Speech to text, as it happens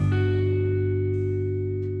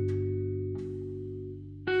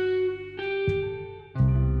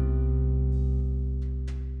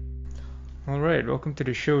Alright, welcome to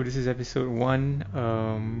the show. This is episode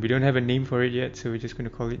 1. We don't have a name for it yet, so we're just going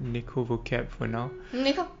to call it Nico Vocab for now.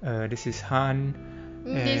 Nico. This is Han.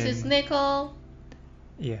 This is Nico.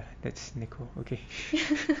 Yeah, that's Nico. Okay.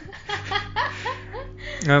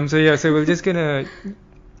 So we're just gonna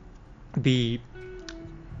be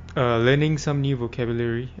learning some new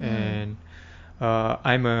vocabulary, and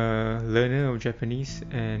I'm a learner of Japanese,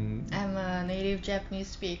 and I'm a native Japanese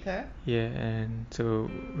speaker. yeah, and so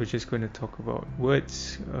we're just going to talk about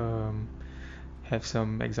words, have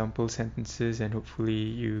some example sentences, and hopefully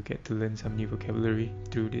you get to learn some new vocabulary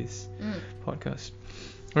through this podcast.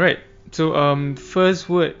 Alright, so first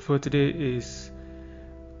word for today is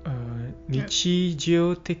日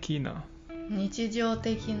常的な. 日常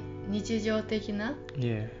的な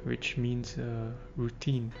Yeah, which means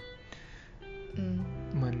routine,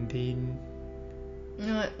 mundane.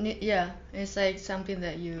 Yeah, it's like something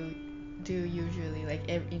that you do usually, like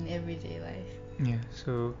in everyday life. Yeah,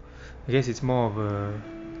 so I guess it's more of a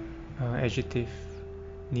adjective.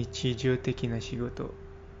 日常的な仕事.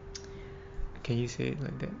 Can you say it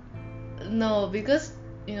like that? No, because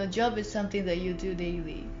job is something that you do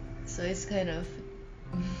daily, so it's kind of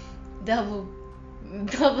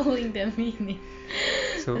doubling the meaning.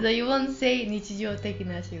 So you won't say 日常的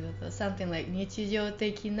な仕事, something like 日常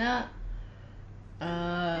的な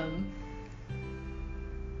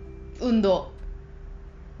運動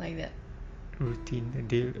like that. Routine,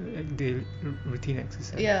 daily routine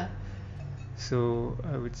exercise. Yeah. So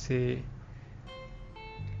I would say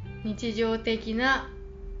日常的な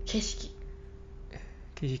景色.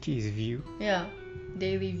 景色 is view. Yeah,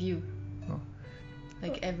 daily view. Oh.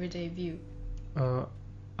 Like everyday view.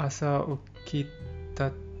 朝起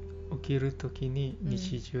きるときに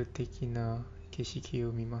日常的な景色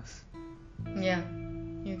を見ます。Yeah,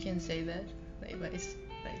 you can say that, but it's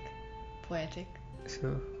like poetic.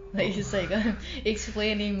 So like it's like I'm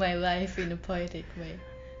explaining my life in a poetic way.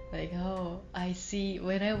 Like, oh, I see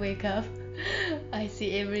when I wake up, I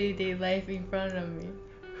see everyday life in front of me,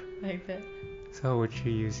 like that. So how would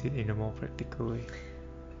you use it in a more practical way?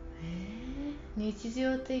 日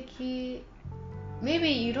常的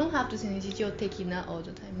Maybe you don't have to say 日常的な all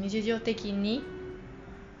the time. 日常的に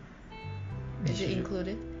Is it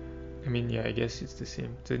included? I mean, yeah, I guess it's the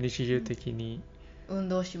same. So 日常的に運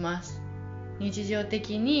動します。日常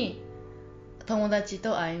的に友達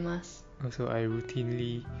と会います。Also, I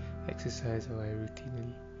routinely exercise or I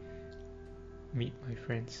routinely meet my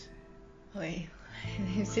friends. Wait,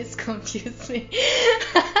 this confusing.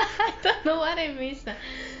 I don't know what it means.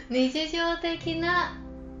 日常的な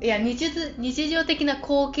Yeah, 日常的な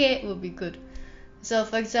光景 would be good. So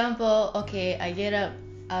for example, okay, I get up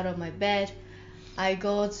out of my bed, I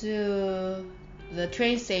go to the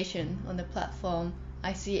train station on the platform,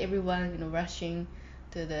 I see everyone rushing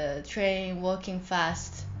to the train, walking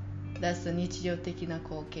fast. That's the 日常的な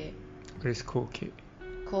光景. What is 光景?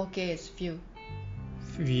 光景 is view.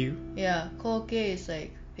 View? Yeah, 光景 is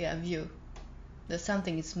like, view. That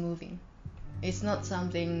something is moving. It's not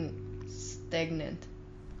something stagnant.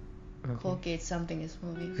 Okay. 光景 is something is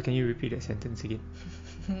moving. So can you repeat that sentence again?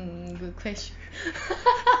 Good question.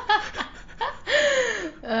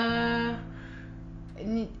 What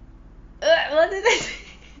did I say?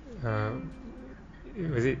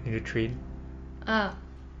 Was it in the train?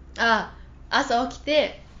 朝起き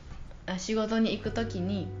て仕事に行くとき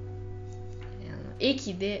に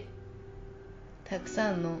駅でたく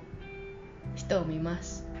さんの人を見ま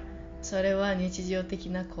す。それは日常的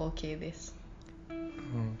な光景です。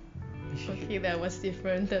Okay, that was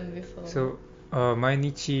different than before. So, 毎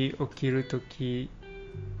日起きるとき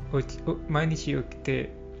毎日起き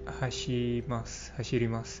て走ります。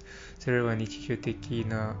それは日常的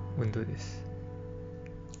な運動です。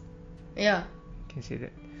Yeah. Can say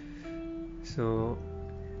that. So,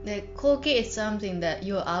 the 光景 is something that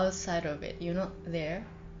you're outside of it. You're not there.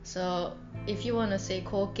 So, if you want to say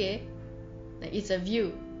光景, it's a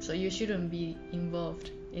view. So you shouldn't be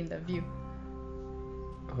involved in the view.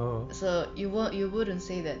 oh, So you wouldn't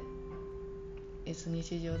say that it's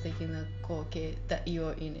日常的な光景 that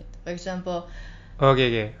you're in it. For example,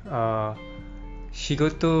 okay. 仕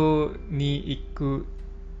事に行く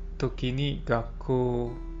ときに学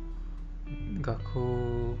校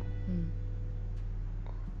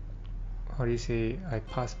How do you say I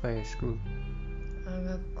pass by a school?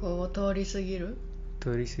 学校を通り過ぎる。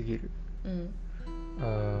通り過ぎる。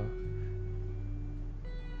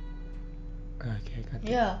Okay, I can't.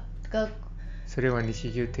 Yeah. それは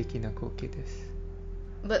日常的な光景です。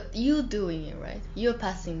But you doing it, right? You're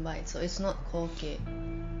passing by, so it's not 光景.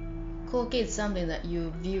 光景 is something that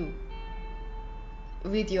you view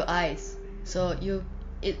with your eyes. So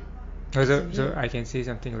So I can say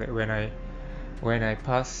something like when I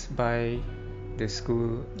pass by the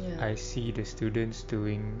school, Yeah. I see the students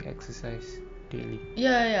doing exercise daily.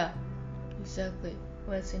 Yeah. Exactly.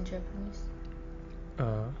 What's in Japanese?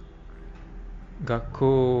 学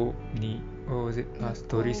校に what was it?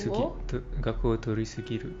 通り過ぎ学校をと学校を通り過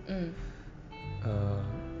ぎる。うん。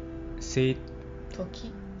生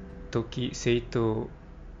徒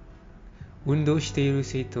運動している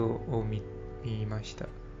生徒を見ました。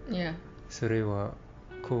Yeah. それは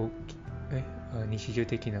日常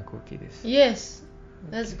的な光景です。 Yes.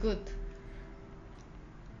 That's good.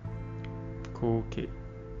 光景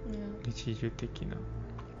Yeah. 日常的な。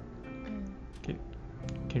うん。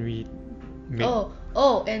 Can we make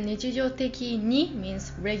and 日常的に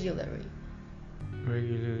means regularly,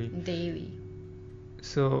 regularly? daily.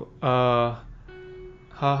 So,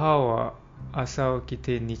 母は朝起き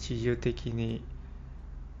て日常的に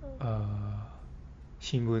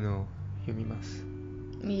新聞を読みます。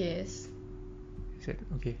 Yes. Is that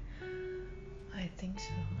okay? I think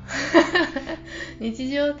so. 日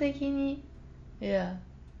常的に Yeah.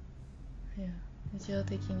 日常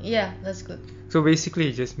的に Yeah, that's good. So basically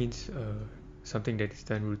it just means something that is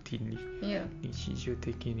done routinely. Yeah. 日常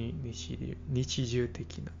的に日常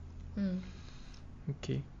的な。うん。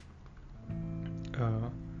 Okay.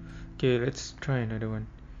 Okay, let's try another one.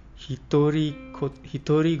 独り言、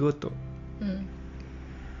うん。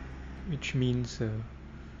 which means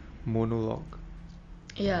monologue.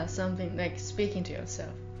 Yeah, something like speaking to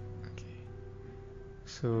yourself. Okay.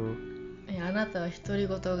 So, あなたは独り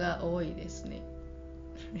言が多いですね。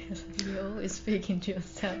You're always speaking to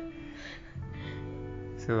yourself.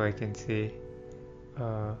 so I can say,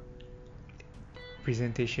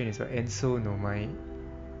 presentation is 演奏の前。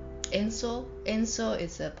演奏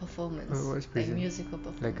is a performance. What's like present? musical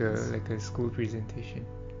performance. Like a school presentation.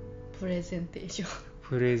 プレゼンテーション。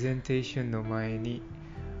プレゼンテーションの前に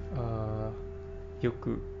よ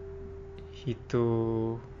く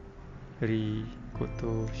独り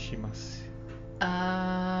言をします。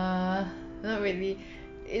Not really.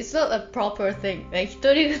 It's not a proper thing. Like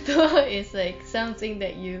独り言 is like something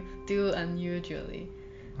that you do unusually.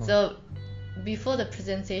 So before the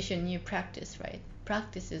presentation you practice, right?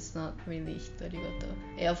 Practice is not really 独り言.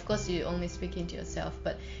 Yeah, of course you only speaking to yourself,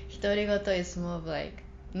 but 独り言 is more of like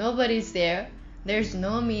nobody's there. There's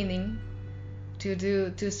no meaning to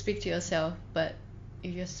speak to yourself, but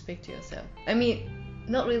you just speak to yourself. I mean,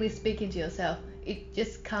 not really speaking to yourself. It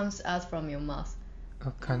just comes out from your mouth.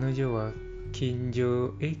 彼女は緊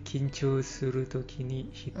張するとき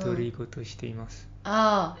に独り言しています。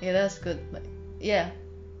Yeah, that's good. But yeah,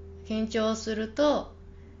 緊張すると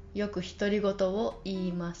よく独り言を言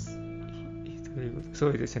います。独り言。So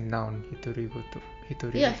it is a noun. 独り言。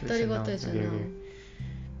Yeah, 独り言 is a Okay, noun.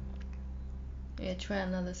 Yeah, try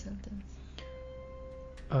another sentence.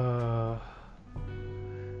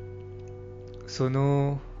 そ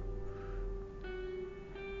の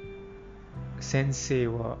先生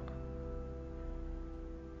は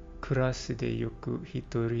クラスでよく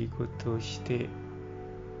独り言をして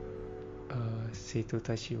生徒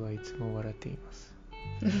たちはいつも笑っています。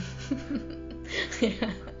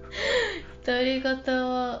独り言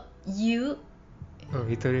を言う。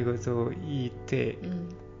独り言を言って、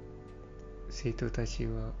生徒たち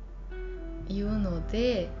は言うの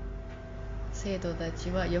で生徒たち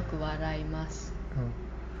はよく笑います。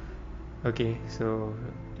Okay, so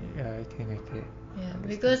I think I can. Yeah,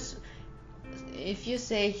 because if you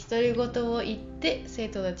say 独り言を言って生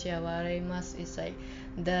徒たちは笑います it's like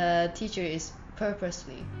the teacher is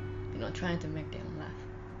purposely, trying to make them laugh.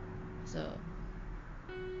 So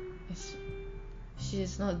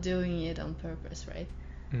she's not doing it on purpose, right?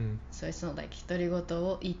 So it's not like 独り言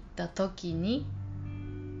を言った時に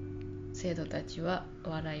生徒たちは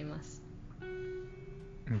笑います。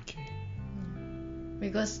 Okay.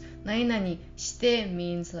 Because 何々して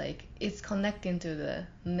means like it's connecting to the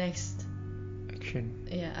next Action.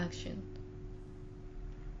 action.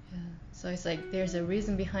 Yeah. So it's like there's a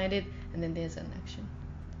reason behind it and then there's an action.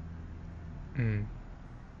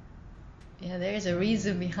 Yeah, there is a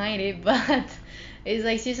reason behind it, but it's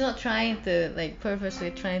like she's not trying to like purposely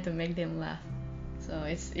trying to make them laugh. So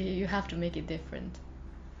it's you have to make it different,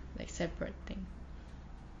 like separate thing.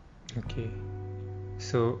 Okay.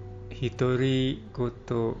 So 独り言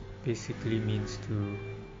basically means to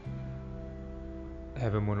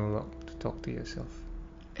have a monologue, to talk to yourself.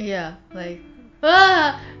 Yeah, like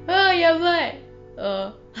やばい。やっ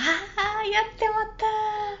てまった。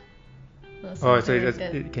So it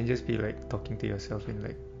can just be like talking to yourself in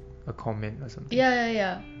like a comment or something.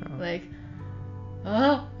 Yeah. Like like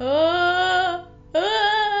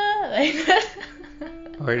that.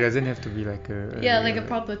 Oh, it doesn't have to be like a Yeah, like a real-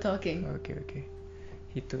 proper talking. Okay.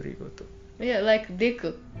 Hitorigoto. Yeah, like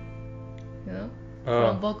Deku, you know, Oh,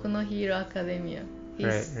 from Boku no Hero Academia. He's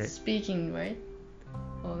Right. speaking, right?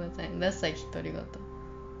 All the time. That's like Hitorigoto.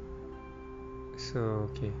 so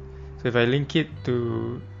okay. So if I link it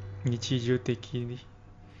to 日常的に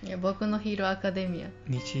Yeah, Boku no Hero Academia.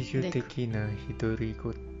 日常的な独り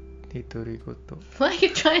言 Why are you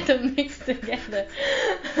trying to mix together?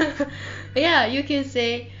 Yeah, you can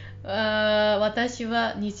say, 私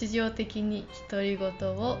は日常的に独り言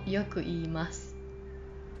をよく言います。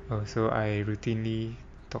Oh, so I routinely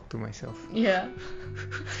talk to myself. Yeah.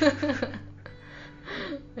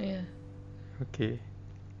 Yeah. Okay.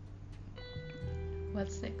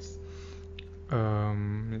 What's next?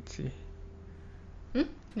 Let's see.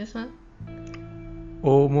 This one?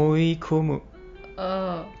 思い込む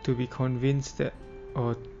Oh. to be convinced that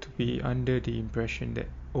or to be under the impression that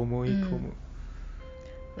思い込む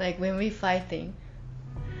Like when we fighting,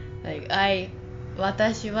 like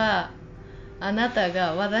私はあなた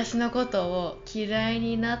が私のことを嫌い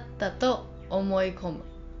になったと思い込む。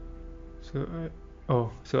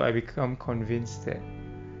So I become convinced that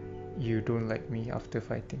you don't like me after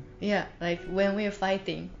fighting. Yeah, like when we're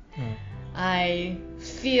fighting, うん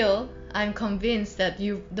I'm convinced that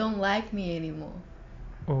you don't like me anymore.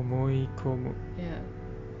 思い込む Yeah.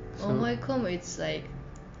 So- 思い込む it's like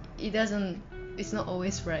it's not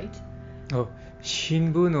always right.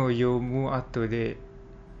 新聞を読む後で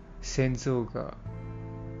戦争が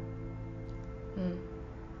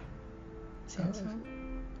戦争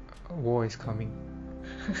War is coming.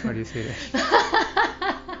 How do you say that?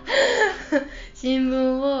 新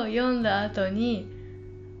聞を読んだ後に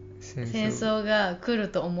戦戦争が来る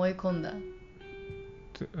と思い込んだ。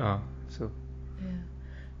そう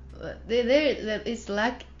Yeah. But it's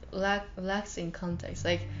lacks in context.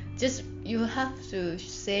 Like just you have to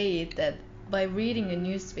say it that by reading a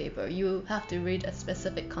newspaper you have to read a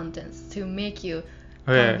specific contents to make you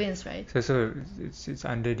Yeah. convinced, right? So it's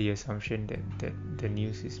under the assumption that the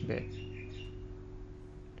news is bad.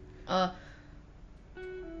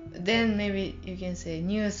 Then maybe you can say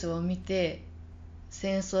ニュースを見て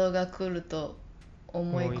戦争が来ると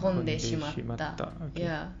思い込んでしまった。思い込んでしまった Okay.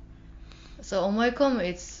 Yeah. So 思い込む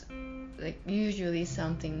it's like usually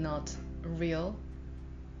something not real,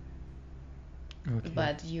 Okay.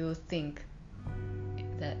 but you think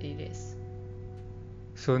that it is.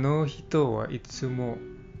 その人はいつも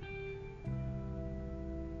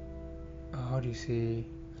How do you say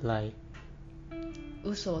lie?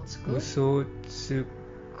 嘘をつく。嘘をつ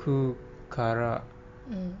くから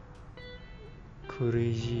うん苦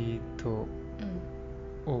しいと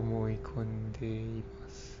うん。思い込んでいま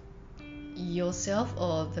す。Yourself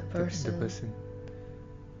or the The person? person.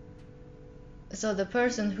 So the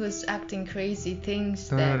person who's acting crazy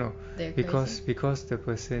thinks No, that no, no. they're Because crazy. the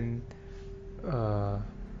person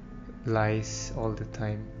lies all the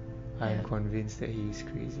time. I'm Yeah. convinced that he is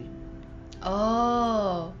crazy.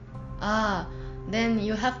 Then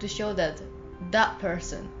you have to show that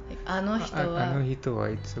person, like あの人あはの人は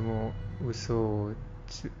いつも嘘を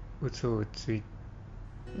つい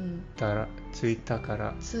うんついたか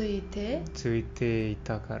らついてついてい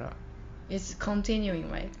たから It's continuing,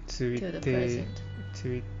 right? つい To the て present.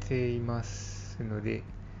 ついていますので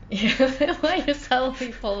Why you sound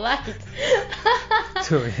polite?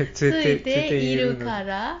 そうねついているのか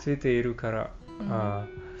らついているから、う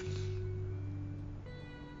ん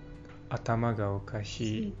頭がおか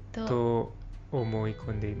しいと思い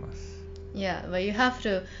込んでいます。 Yeah, but you have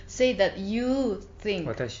to say that you think.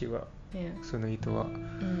 私は Yeah. その人はう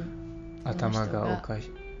ん頭がおか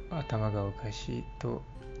しいと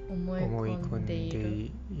思い思い込んで込んでい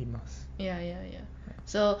る。います。 Yeah.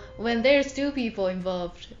 So when there's two people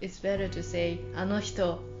involved, it's better to say あの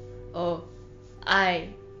人 or I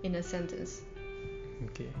in a sentence.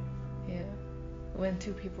 Okay. Yeah. When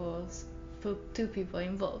two people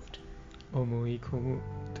involved. 思い込む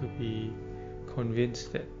to be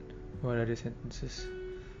convinced that what are the sentences?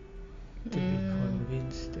 To be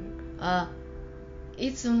convinced that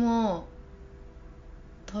いつも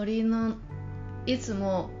鳥の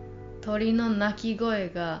鳴き声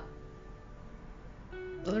が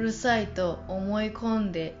うるさいと思い込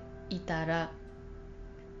んでいたら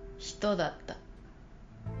人だった。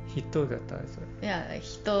人だったらそれ。いや、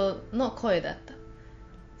人の声だった。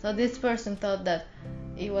So this person thought that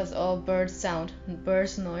it was all bird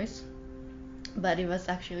noise, but it was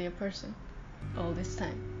actually a person all this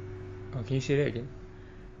time. Oh, can you say that again?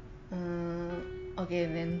 Okay,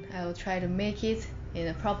 then I will try to make it in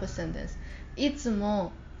a proper sentence. いつ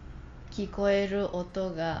も聞こえる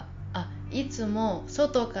音がいつも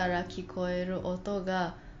外から聞こえる音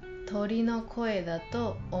が鳥の声だ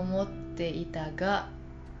と思っていたが、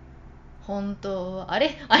本当はあ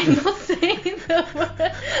れ I'm not saying the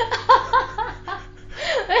word.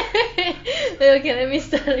 Okay, let me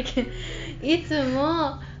start again. いつ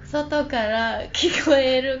も外から聞こ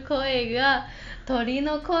える声が鳥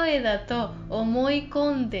の声だと思い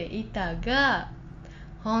込んでいたが、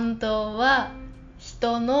本当は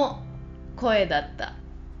人の声だった。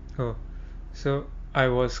Oh, so I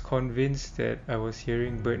was convinced that I was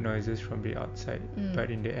hearing bird noises from the outside,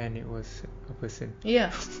 but in the end it was a person.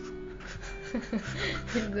 Yeah.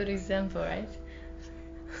 Good example, right?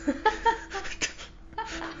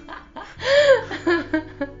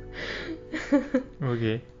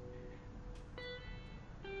 Okay.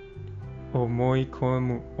 思い込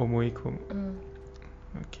む。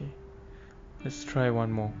Okay. Let's try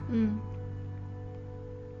one more.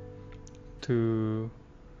 To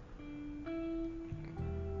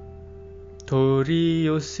取り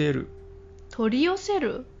寄せる。取り寄せ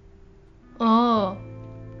る？ああ。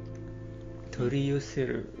取り寄せ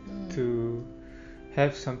る。To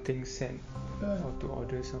have something sent or to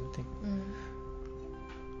order something.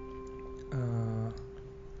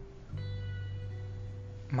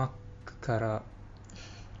 マックから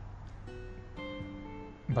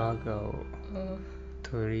バーガーを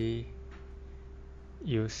取り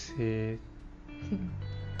寄せ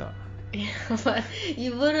た。Yeah, but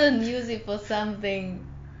you wouldn't use it for something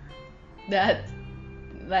that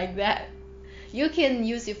like that. You can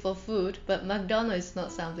use it for food, but McDonald's is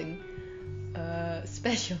not something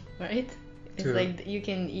special, right? It's True. like you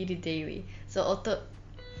can eat it daily. So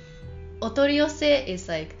otoriyose is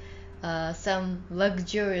like some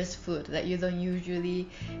luxurious food that you don't usually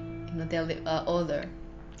order.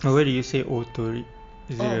 Oh, where do you say otori?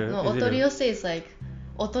 Otoriyose is like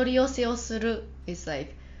otoriyose o suru is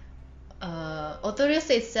like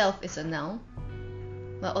otoriyose itself is a noun,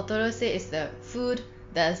 but otoriyose is the food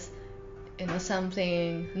that's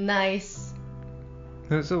something nice.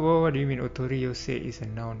 So what do you mean otoriyose is a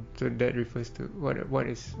noun? So that refers to what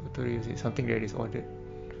is otoriyose? Something that is ordered.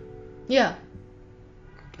 Yeah.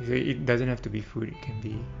 Okay, so it doesn't have to be food, it can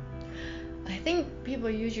be. I think people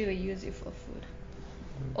usually use it for food.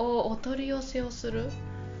 Oh, otoriyose o suru.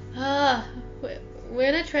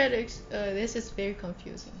 When I try to this is very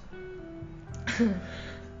confusing.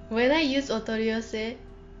 When I use otoriyose,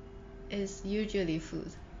 it's usually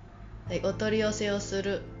food. Like otoriyose o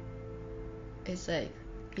suru, it's like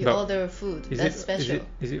you order food. That's special.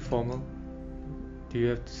 Is it formal? Do you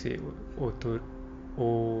have to say otori?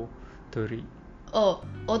 Oh,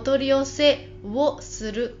 otoriyose wo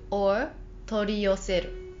suru or toriyoseru.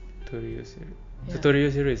 Toriyoseru. Yeah. So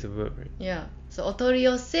toriyoseru is a verb, right? Yeah. So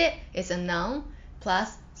otoriyose is a noun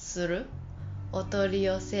plus suru.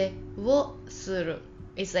 Otoriyose wo suru.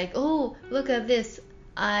 It's like, oh, look at this.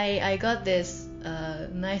 I got this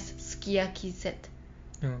nice sukiyaki set.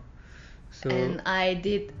 Oh. So And I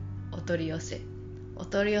did otoriyose.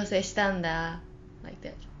 Otoriyose したんだ like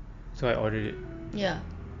that. So I ordered it. Yeah.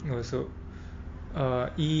 Also,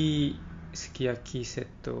 いいすき焼きセッ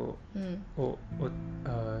トを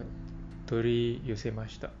取り寄せま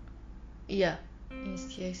した。Yeah. いいす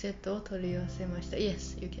き焼きセットを取り寄せました。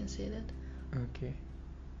Yes, you can say that. Okay.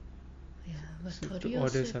 Yeah, but So 取り to 寄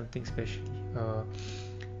order せ something specially.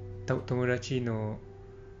 友達の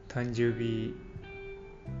誕生日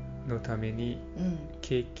のために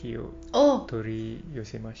ケーキを取り寄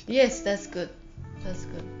せました。Yes, that's good. That's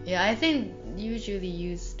good. Yeah, I think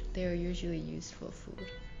they're usually used for food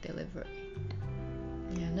delivery.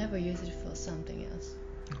 Yeah, never use it for something else.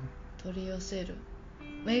 取り寄せる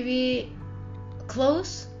Maybe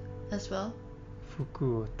clothes as well.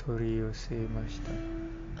 服を取り寄せました。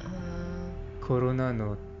コロナ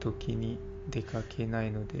の時に出かけな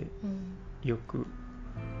いので、よく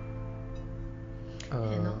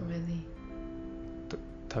not really.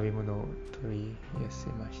 食べ物を取り寄せ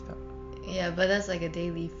ました。Yeah, but that's like a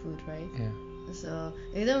daily food, right? Yeah. So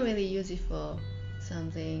you don't really use it for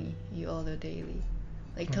something you order daily.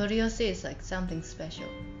 Like toriyose is like something special.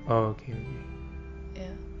 Oh, okay.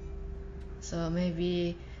 Yeah. So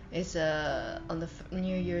maybe it's on the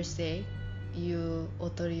New Year's Day, you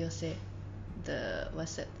otoriyose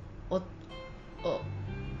what's that? What's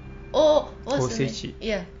the name?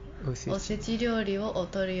 Yeah. おせち料理をお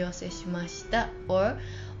取り寄せしました or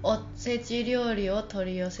おせち料理を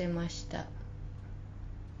取り寄せました。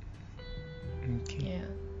 Okay. Yeah.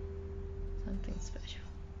 Something special.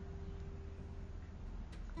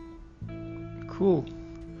 Cool.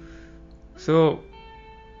 So,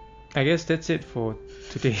 I guess that's it for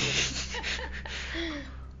today.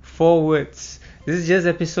 4 words this is just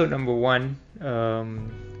episode number 1.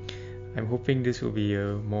 I'm hoping this will be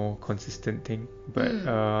a more consistent thing.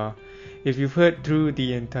 But if you've heard through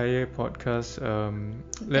the entire podcast,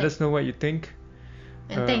 let us know what you think.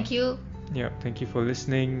 And thank you. Yeah, thank you for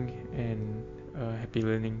listening, and happy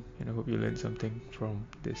learning. And I hope you learned something from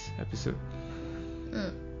this episode.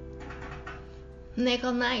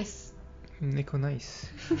 Neko nice. Neko nice.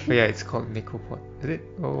 Oh yeah, it's called Nekopod. Is it?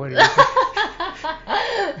 Or what is it?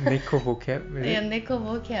 Neko vocab. Yeah, Neko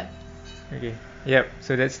vocab. Okay. Yep.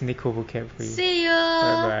 So that's Neko vocab for you. See you.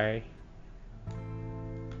 Bye bye.